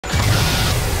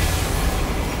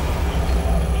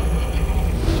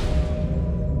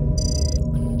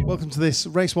Welcome to this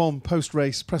Race 1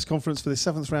 post-race press conference for the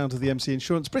 7th round of the MC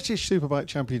Insurance British Superbike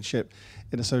Championship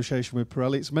in association with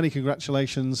Pirelli. It's many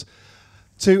congratulations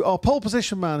to our pole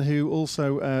position man, who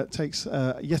also takes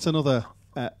yet another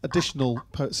additional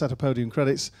set of podium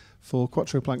credits for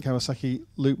Quattroplank Kawasaki,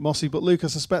 Luke Mossey. But Luke, I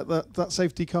suspect that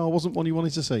safety car wasn't one you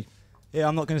wanted to see. Yeah,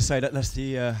 I'm not going to say that that's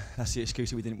the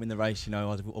excuse that we didn't win the race. You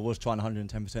know, I was trying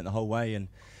 110% the whole way, and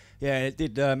yeah, it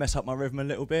did mess up my rhythm a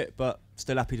little bit, but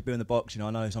still happy to be in the box. You know,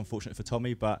 I know it's unfortunate for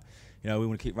Tommy, but you know, we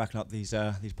want to keep racking up these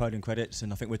podium credits,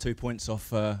 and I think we're 2 points off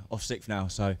 6th now.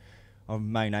 So our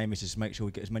main aim is just to make sure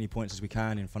we get as many points as we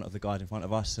can in front of the guys in front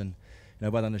of us. And you know,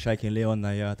 well done to Shaky and Leon.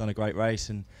 They done a great race,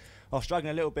 and I was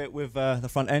struggling a little bit with the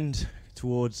front end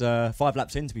towards 5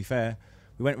 laps in. To be fair,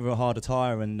 we went with a harder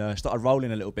tyre and started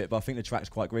rolling a little bit, but I think the track's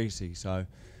quite greasy. So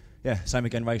yeah, same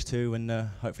again race 2, and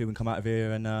hopefully we can come out of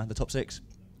here in the top 6.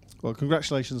 Well,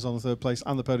 congratulations on the 3rd place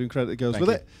and the podium credit that goes with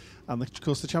it. And of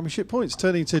course the championship points.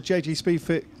 Turning to JG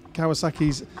Speedfit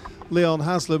Kawasaki's Leon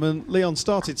Haslam. And Leon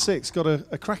started 6th, got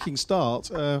a cracking start.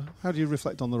 How do you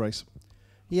reflect on the race?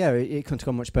 Yeah, it couldn't have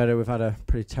gone much better. We've had a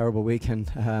pretty terrible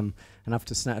weekend. And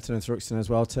after Snetterton and Thruxton as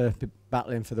well, to be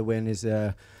battling for the win is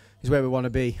where we want to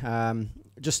be.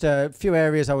 Just a few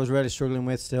areas I was really struggling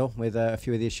with still, with a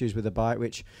few of the issues with the bike,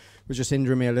 which was just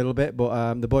hindering me a little bit.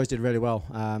 But the boys did really well.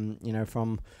 You know,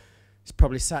 from it's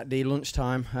probably Saturday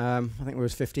lunchtime. I think we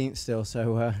was 15th still,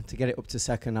 so to get it up to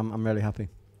 2nd, I'm really happy.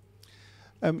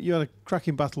 You had a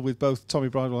cracking battle with both Tommy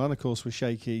Bridewell and, of course, with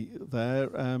Shaky there.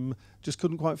 Just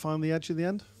couldn't quite find the edge in the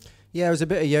end? Yeah, it was a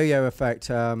bit of yo-yo effect.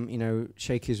 You know,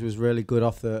 Shaky's was really good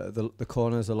off the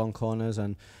corners, the long corners,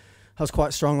 and I was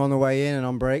quite strong on the way in and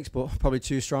on brakes, but probably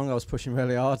too strong. I was pushing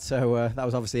really hard, so that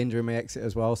was obviously injuring my exit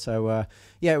as well. So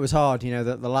yeah, it was hard. You know,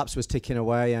 the laps was ticking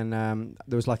away, and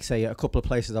there was, like I say, a couple of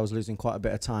places I was losing quite a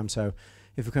bit of time. So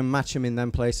if we can match them in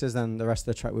them places, then the rest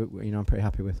of the track, you know, I'm pretty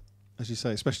happy with. As you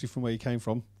say, especially from where you came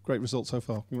from. Great result so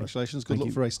far. Congratulations. Good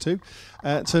luck for race 2.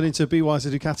 Turning to BY's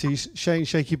Ducati's Shane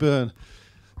Shaky Byrne.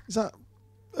 Is that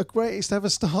a greatest ever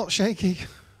start, Shaky?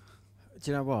 Do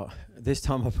you know what? This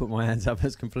time I put my hands up.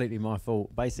 It's completely my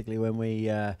fault. Basically, when we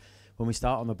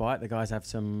start on the bike, the guys have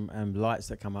some lights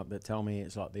that come up that tell me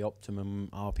it's like the optimum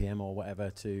RPM or whatever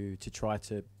to try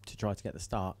to get the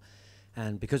start.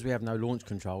 And because we have no launch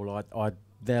control,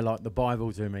 they're like the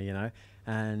Bible to me, you know.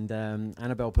 And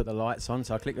Annabelle put the lights on,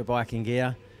 so I clicked the bike in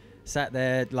gear, sat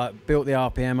there, like built the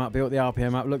RPM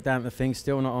up, looked down at the thing,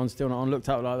 still not on, looked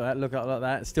up like that, looked up like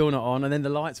that, still not on, and then the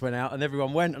lights went out and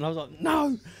everyone went, and I was like,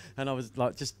 no! And I was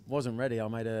like, just wasn't ready. I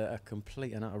made a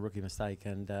complete and utter rookie mistake,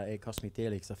 and it cost me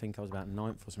dearly, because I think I was about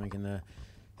 9th or something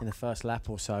in the first lap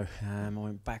or so. I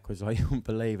went backwards like you wouldn't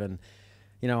believe, and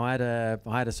you know, I had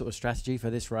a sort of strategy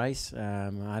for this race.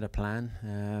 I had a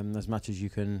plan, as much as you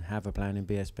can have a plan in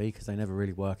BSB, because they never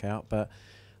really work out. But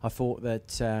I thought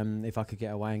that if I could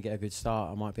get away and get a good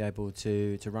start, I might be able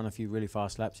to run a few really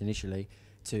fast laps initially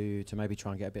to maybe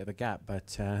try and get a bit of a gap.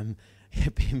 But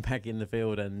being back in the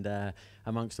field and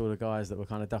amongst all the guys that were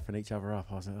kind of duffing each other up,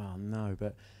 I was like, oh no.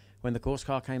 But when the course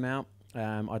car came out,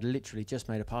 I'd literally just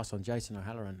made a pass on Jason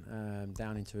O'Halloran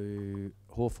down into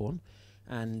Hawthorne,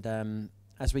 and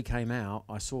as we came out,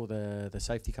 I saw the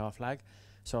safety car flag,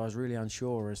 so I was really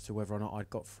unsure as to whether or not I'd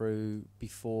got through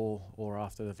before or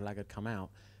after the flag had come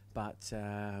out. But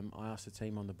I asked the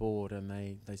team on the board, and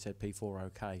they said P4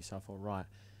 okay. So I thought, right,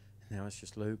 now it's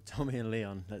just Luke, Tommy, and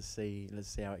Leon. Let's see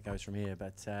how it goes from here.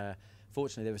 But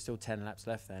fortunately, there were still 10 laps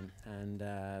left then, and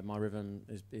my rhythm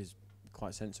is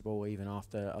quite sensible even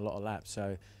after a lot of laps.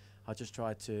 So I just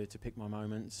tried to pick my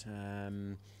moments.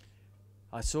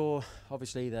 I saw,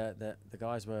 obviously, that the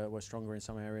guys were stronger in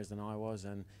some areas than I was,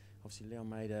 and obviously Leon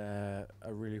made a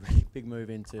really, really big move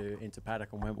into paddock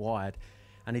and went wide.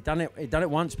 And he'd done it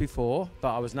once before,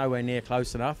 but I was nowhere near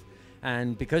close enough.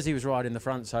 And because he was riding the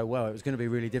front so well, it was going to be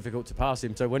really difficult to pass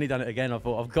him. So when he done it again, I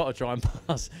thought, I've got to try and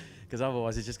pass, because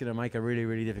otherwise it's just going to make a really,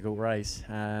 really difficult race.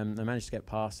 I managed to get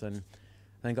past, and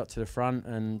then got to the front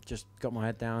and just got my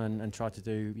head down and tried to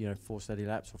do, you know, 4 steady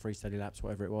laps or 3 steady laps,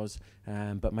 whatever it was,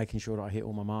 but making sure that I hit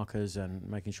all my markers and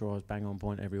making sure I was bang on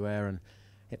point everywhere. And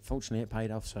fortunately it paid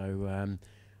off. So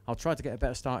I'll try to get a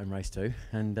better start in race 2,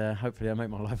 and hopefully I'll make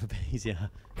my life a bit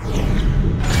easier.